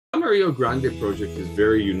Amarillo Grande Project is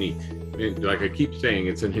very unique. And like I keep saying,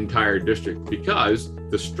 it's an entire district because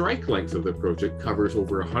the strike length of the project covers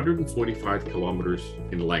over 145 kilometers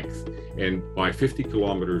in length and by 50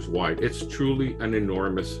 kilometers wide. It's truly an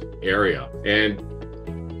enormous area. And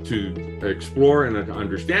to explore and to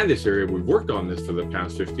understand this area, we've worked on this for the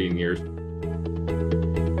past 15 years.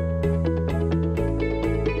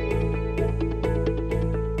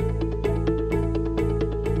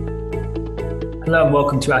 Hello and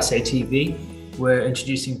welcome to Assay TV. We're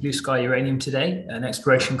introducing Blue Sky Uranium today, an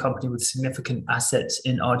exploration company with significant assets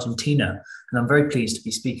in Argentina. And I'm very pleased to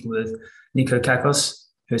be speaking with Nikolaos Cacos,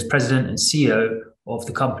 who is president and CEO of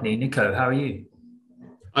the company. Nico, how are you?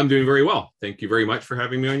 I'm doing very well. Thank you very much for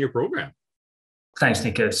having me on your program. Thanks,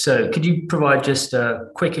 Nico. So could you provide just a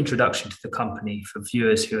quick introduction to the company for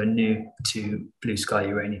viewers who are new to Blue Sky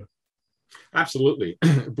Uranium? Absolutely.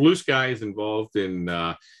 Blue Sky is involved in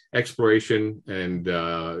exploration and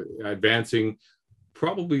advancing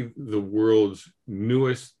probably the world's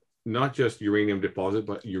newest, not just uranium deposit,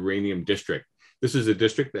 but uranium district. This is a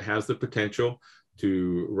district that has the potential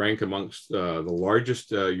to rank amongst the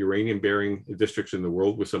largest uranium-bearing districts in the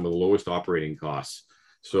world with some of the lowest operating costs.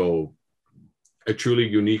 So a truly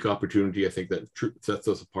unique opportunity, I think, that sets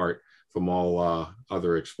us apart from all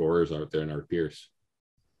other explorers out there and our peers.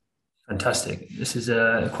 Fantastic. This is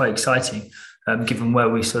quite exciting, given where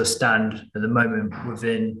we sort of stand at the moment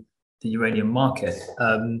within the uranium market.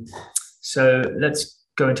 So let's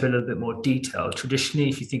go into a little bit more detail. Traditionally,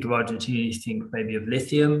 if you think of Argentina, you think maybe of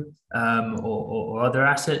lithium or other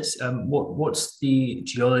assets. What's the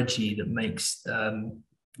geology that makes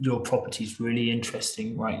your properties really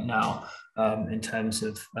interesting right now in terms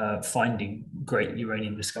of finding great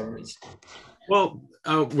uranium discoveries? Well,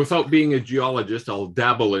 without being a geologist, I'll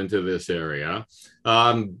dabble into this area.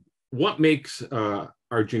 What makes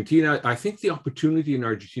Argentina, I think the opportunity in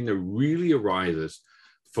Argentina really arises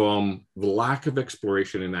from the lack of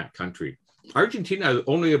exploration in that country. Argentina,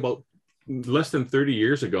 only about less than 30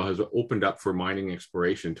 years ago, has opened up for mining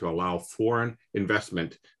exploration to allow foreign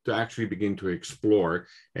investment to actually begin to explore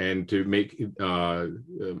and to make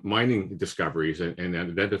mining discoveries and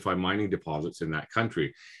identify mining deposits in that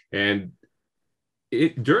country. And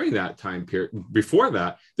during that time period, before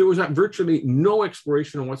that, there was virtually no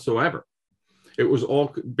exploration whatsoever. It was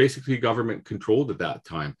all basically government controlled at that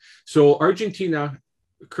time. So Argentina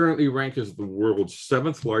currently ranked as the world's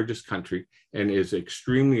 7th largest country and is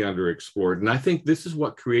extremely underexplored. And I think this is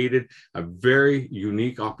what created a very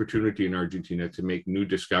unique opportunity in Argentina to make new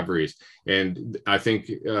discoveries. And I think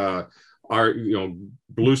our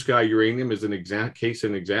Blue Sky Uranium is an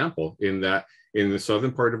example in that in the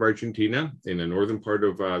southern part of Argentina, in the northern part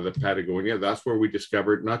of the Patagonia, that's where we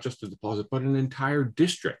discovered not just a deposit, but an entire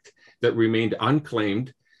district that remained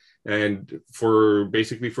unclaimed and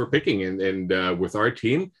basically for picking. And with our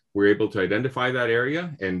team, we're able to identify that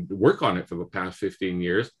area and work on it for the past 15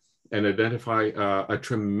 years and identify a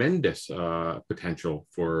tremendous potential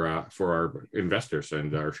for our investors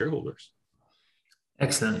and our shareholders.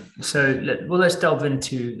 Excellent. So let's delve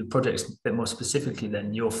into the projects a bit more specifically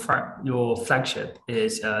then. Your flagship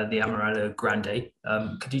is the Amarillo Grande.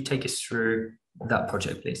 Could you take us through that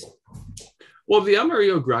project, please? Well, the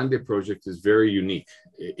Amarillo Grande project is very unique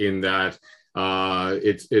in that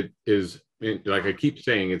it is, like I keep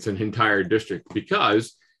saying, it's an entire district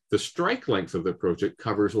because the strike length of the project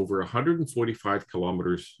covers over 145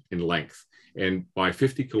 kilometers in length and by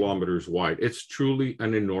 50 kilometers wide. It's truly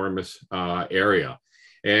an enormous area.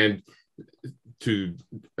 And to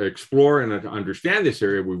explore and to understand this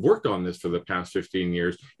area, we've worked on this for the past 15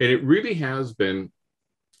 years. And it really has been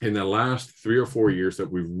in the last 3 or 4 years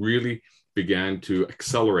that we've really began to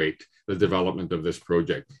accelerate the development of this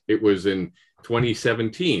project. It was in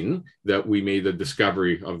 2017 that we made the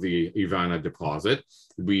discovery of the Ivana deposit.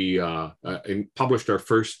 We published our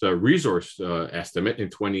first resource estimate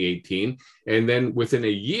in 2018. And then within a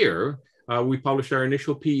year, we published our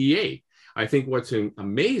initial PEA. I think what's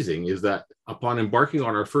amazing is that upon embarking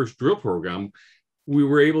on our first drill program, we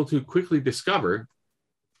were able to quickly discover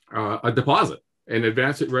a deposit and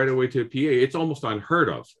advance it right away to a PEA. It's almost unheard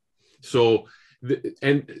of. So,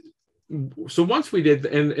 once we did,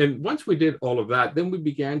 and once we did all of that, then we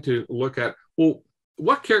began to look at, well,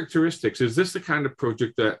 what characteristics is this the kind of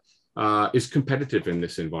project that is competitive in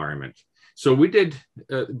this environment? So we did,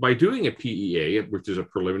 by doing a PEA, which is a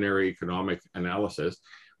preliminary economic analysis,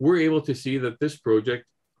 we're able to see that this project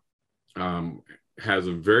has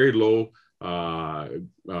a very low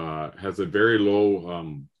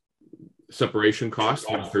separation cost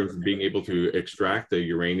in terms of being able to extract the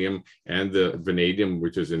uranium and the vanadium,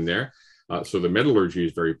 which is in there. So the metallurgy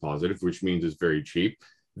is very positive, which means it's very cheap.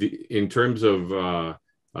 in terms of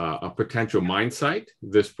a potential mine site,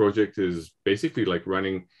 this project is basically like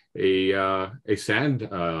running a sand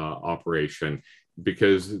operation,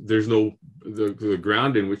 because there's no the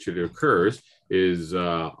ground in which it occurs is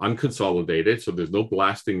unconsolidated, so there's no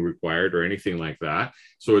blasting required or anything like that.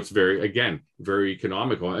 So it's very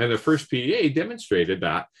economical. And the first PEA demonstrated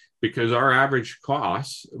that, because our average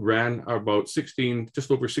costs ran about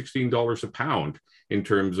just over $16 a pound in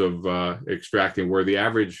terms of extracting, where the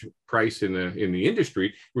average price in the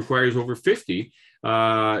industry requires over $50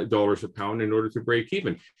 a pound in order to break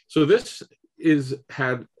even. So this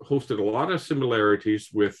had hosted a lot of similarities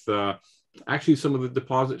with actually some of the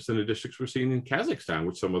deposits and the districts we're seeing in Kazakhstan,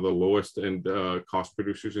 with some of the lowest and cost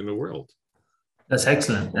producers in the world. That's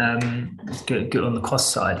excellent. Good on the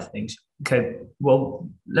cost side of things. Okay, well,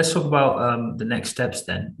 let's talk about the next steps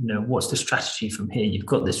then. What's the strategy from here? You've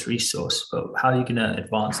got this resource, but how are you going to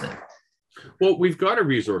advance it? Well, we've got a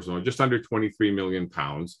resource on just under 23 million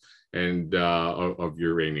pounds of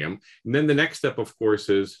uranium. And then the next step, of course,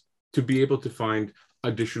 is to be able to find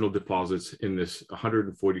additional deposits in this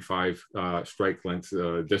 145 strike length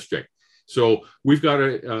district. So we've got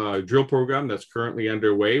a drill program that's currently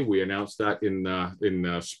underway. We announced that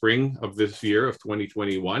in spring of this year of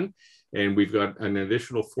 2021. And we've got an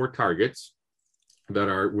additional 4 targets that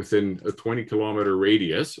are within a 20-kilometer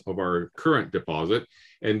radius of our current deposit.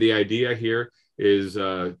 And the idea here is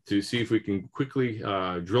to see if we can quickly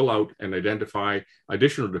drill out and identify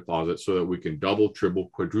additional deposits so that we can double, triple,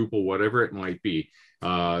 quadruple, whatever it might be,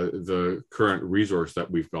 the current resource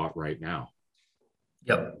that we've got right now.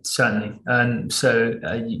 Yep, certainly. And so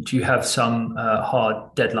do you have some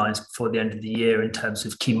hard deadlines before the end of the year in terms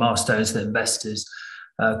of key milestones that investors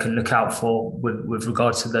can look out for with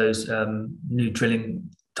regards to those new drilling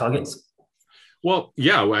targets? Well,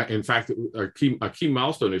 yeah. In fact, a key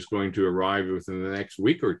milestone is going to arrive within the next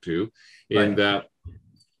week or two, in that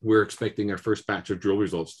we're expecting our first batch of drill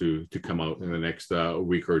results to come out in the next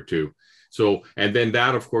week or two. So, and then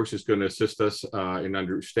that, of course, is going to assist us in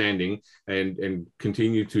understanding and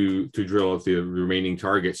continue to drill out the remaining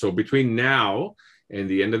targets. So between now and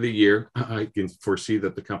the end of the year, I can foresee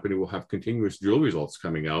that the company will have continuous drill results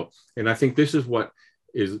coming out. And I think this is what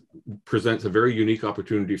presents a very unique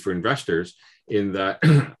opportunity for investors, in that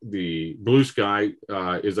the blue sky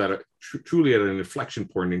is truly at an inflection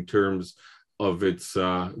point in terms of its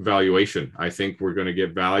valuation. I think we're going to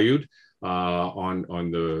get valued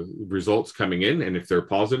on the results coming in, and if they're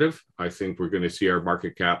positive, I think we're going to see our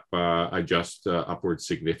market cap adjust upwards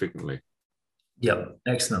significantly. Yep,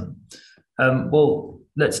 excellent. Well,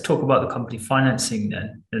 let's talk about the company financing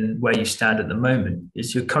then, and where you stand at the moment.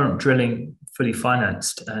 Is your current drilling fully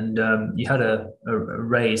financed? And you had a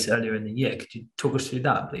raise earlier in the year. Could you talk us through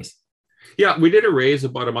that, please? Yeah, we did a raise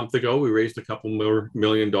about a month ago. We raised a couple more $1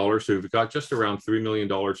 million. So we've got just around $3 million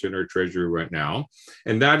in our treasury right now.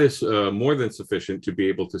 And that is more than sufficient to be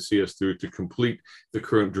able to see us through to complete the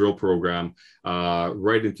current drill program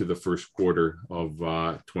right into the first quarter of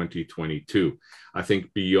 2022. I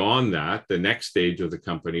think beyond that, the next stage of the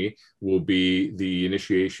company will be the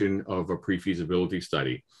initiation of a pre-feasibility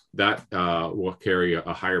study. That will carry a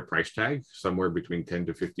higher price tag, somewhere between $10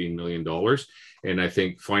 to $15 million. And I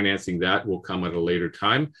think financing that will come at a later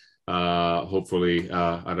time, hopefully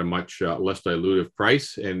at a much less dilutive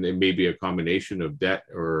price. And it may be a combination of debt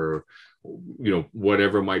or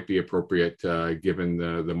whatever might be appropriate given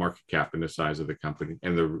the market cap and the size of the company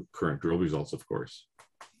and the current drill results, of course.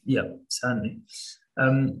 Yeah, certainly.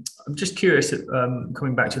 I'm just curious,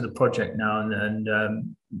 coming back to the project now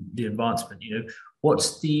and the advancement,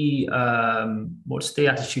 what's the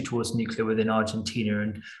attitude towards nuclear within Argentina?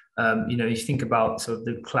 And, you think about sort of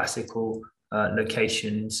the classical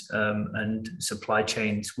locations and supply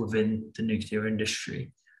chains within the nuclear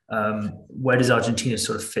industry. Where does Argentina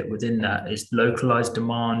sort of fit within that? Is localized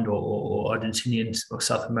demand or Argentinian or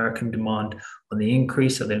South American demand on the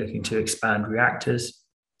increase? Are they looking to expand reactors?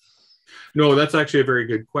 No, that's actually a very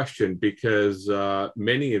good question, because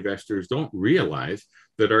many investors don't realize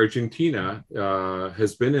that Argentina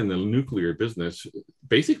has been in the nuclear business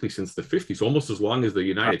basically since the 50s, almost as long as the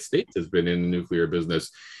United States has been in the nuclear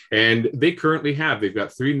business. And they've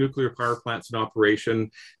got 3 nuclear power plants in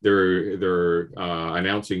operation. They're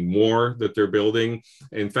announcing more that they're building.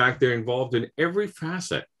 In fact, they're involved in every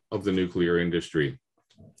facet of the nuclear industry,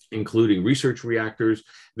 including research reactors.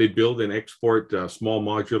 They build and export small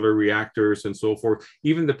modular reactors and so forth.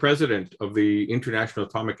 Even the president of the International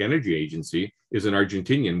Atomic Energy Agency is an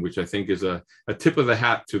Argentinian, which I think is a tip of the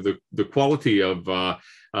hat to the quality of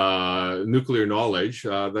nuclear knowledge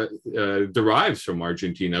that derives from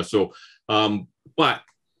Argentina. So, but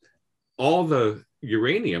all the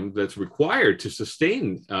uranium that's required to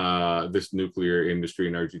sustain this nuclear industry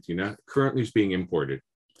in Argentina currently is being imported.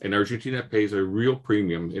 And Argentina pays a real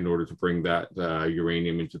premium in order to bring that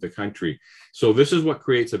uranium into the country. So this is what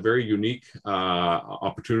creates a very unique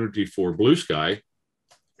opportunity for Blue Sky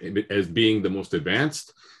as being the most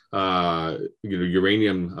advanced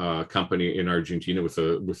uranium company in Argentina with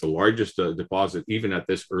the largest deposit, even at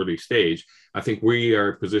this early stage. I think we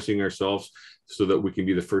are positioning ourselves so that we can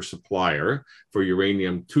be the first supplier for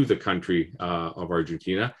uranium to the country of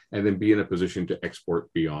Argentina, and then be in a position to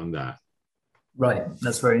export beyond that. Right,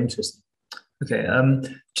 that's very interesting. Okay,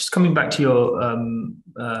 just coming back to your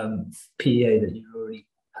PEA that you already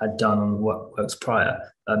had done on what works prior.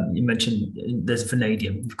 You mentioned there's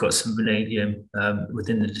vanadium. You've got some vanadium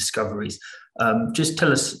within the discoveries. Just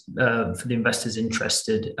tell us, for the investors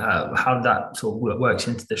interested, how that sort of works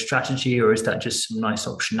into the strategy, or is that just some nice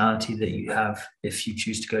optionality that you have if you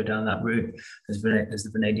choose to go down that route as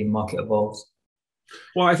the vanadium market evolves?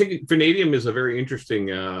 Well, I think vanadium is a very interesting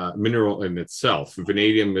mineral in itself.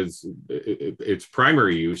 Vanadium is, its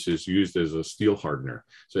primary use is used as a steel hardener,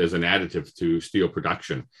 so as an additive to steel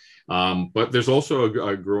production. But there's also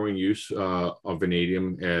a growing use of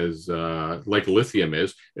vanadium as, like lithium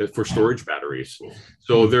is, for storage batteries.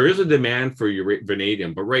 So there is a demand for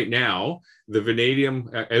vanadium, but right now, the vanadium,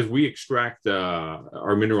 as we extract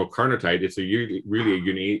our mineral carnotite, it's really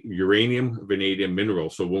a uranium vanadium mineral.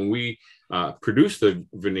 So when we produce the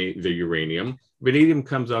uranium, vanadium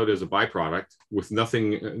comes out as a byproduct with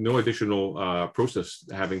no additional process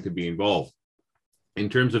having to be involved. In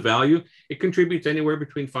terms of value, it contributes anywhere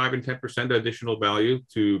between 5 and 10% additional value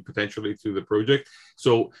potentially to the project.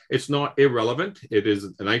 So it's not irrelevant. It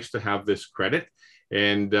is nice to have this credit.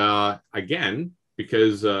 And again,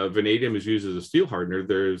 because vanadium is used as a steel hardener,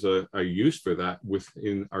 there's a use for that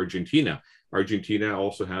within Argentina. Argentina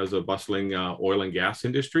also has a bustling oil and gas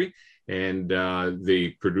industry, and they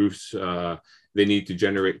produce, they need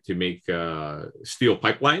to make steel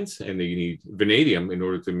pipelines, and they need vanadium in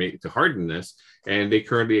order to harden this. And they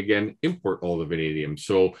currently, again, import all the vanadium.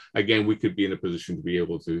 So again, we could be in a position to be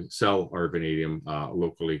able to sell our vanadium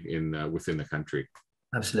locally within the country.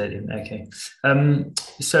 Absolutely. Okay.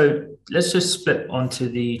 So let's just split onto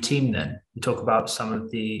the team then and talk about some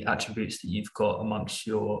of the attributes that you've got amongst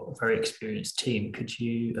your very experienced team. Could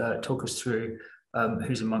you talk us through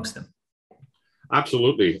who's amongst them?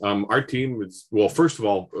 Absolutely. Our team is, well, first of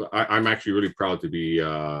all, I'm actually really proud to be,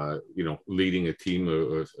 leading a team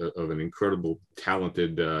of an incredible,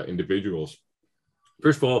 talented individuals.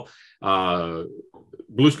 First of all,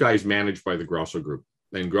 Blue Sky is managed by the Grosso Group,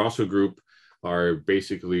 and Grosso Group are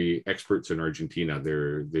basically experts in Argentina.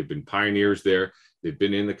 They've been pioneers there. They've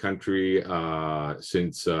been in the country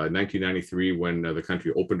since 1993, when the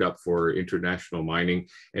country opened up for international mining,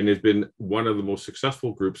 and has been one of the most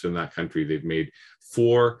successful groups in that country. They've made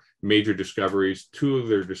 4 major discoveries. 2 of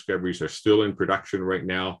their discoveries are still in production right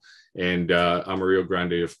now, and Amarillo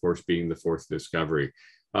Grande, of course, being the 4th discovery.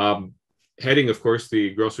 Heading, of course,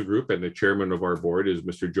 the Grosso Group, and the chairman of our board is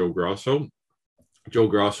Mr. Joe Grosso. Joe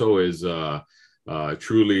Grosso is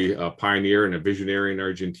truly a pioneer and a visionary in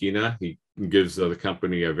Argentina. He gives the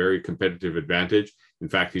company a very competitive advantage. In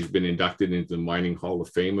fact, he's been inducted into the Mining Hall of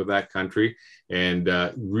Fame of that country, and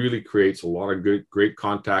really creates a lot of great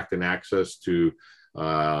contact and access to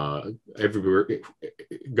everywhere,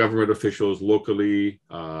 government officials locally,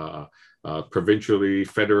 provincially,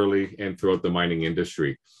 federally, and throughout the mining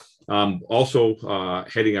industry. Also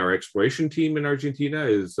heading our exploration team in Argentina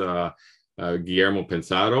is Guillermo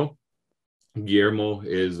Pensado. Guillermo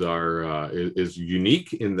is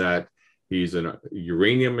unique in that he's a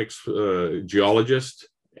uranium geologist,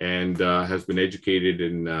 and has been educated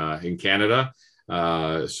in Canada.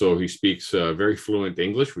 So he speaks very fluent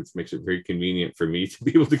English, which makes it very convenient for me to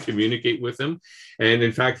be able to communicate with him. And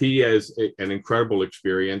in fact, he has an incredible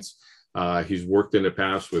experience. He's worked in the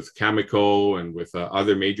past with Cameco and with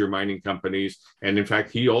other major mining companies. And in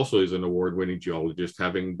fact, he also is an award-winning geologist,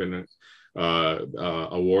 having been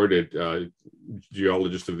awarded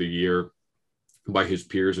Geologist of the Year by his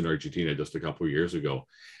peers in Argentina just a couple of years ago.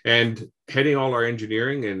 And heading all our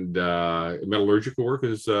engineering and metallurgical work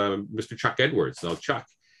is Mr. Chuck Edwards. Now, Chuck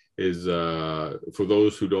is, for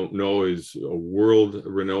those who don't know, is a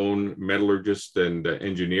world-renowned metallurgist and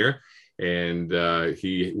engineer. And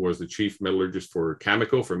he was the chief metallurgist for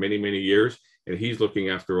Cameco for many, many years. And he's looking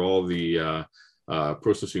after all the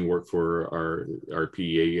processing work for our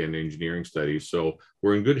PEA and engineering studies. So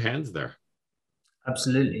we're in good hands there.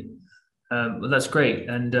 Absolutely. Well, that's great.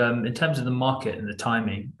 And in terms of the market and the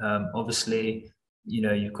timing, obviously,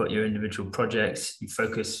 you've got your individual projects, you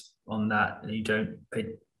focus on that, and you don't pay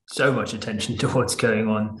so much attention to what's going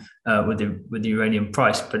on with the uranium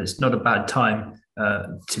price, but it's not a bad time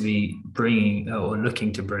to be bringing or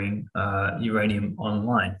looking to bring uranium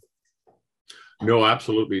online. No,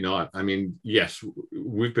 absolutely not. I mean, yes,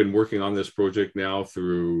 we've been working on this project now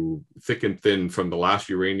through thick and thin, from the last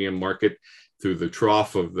uranium market through the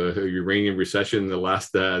trough of the uranium recession in the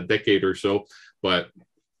last decade or so. But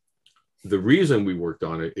the reason we worked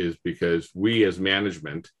on it is because we as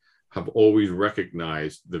management have always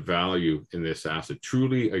recognized the value in this asset.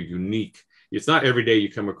 Truly a unique, it's not every day you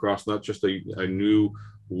come across not just a new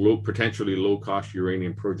potentially low-cost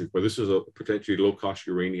uranium project, but this is a potentially low-cost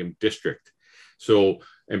uranium district. So,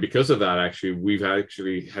 and because of that, actually, we've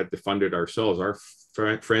actually had to fund it ourselves. Our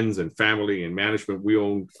friends and family and management, we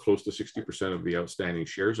own close to 60% of the outstanding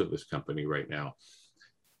shares of this company right now.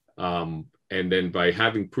 And then by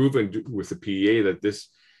having proven with the PEA that this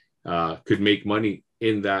could make money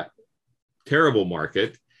in that terrible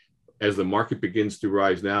market, as the market begins to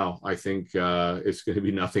rise now, I think it's going to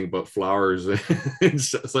be nothing but flowers and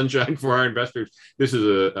sunshine for our investors. This is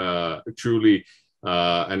a truly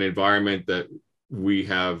an environment that we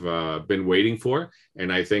have been waiting for,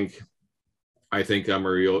 and I think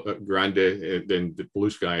Amarillo Grande and the blue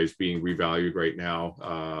sky is being revalued right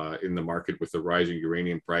now in the market with the rising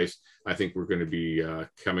uranium price. I think we're going to be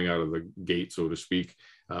coming out of the gate, so to speak,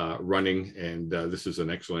 running, and this is an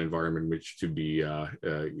excellent environment in which to be,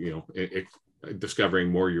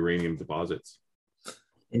 discovering more uranium deposits.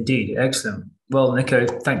 Indeed, excellent. Well, Nico,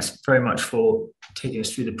 thanks very much for taking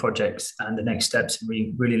us through the projects and the next steps. And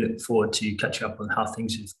we really look forward to catching up on how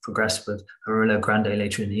things have progressed with Amarillo Grande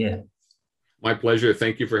later in the year. My pleasure.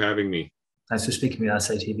 Thank you for having me. Thanks for speaking with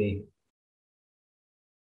Assay TV.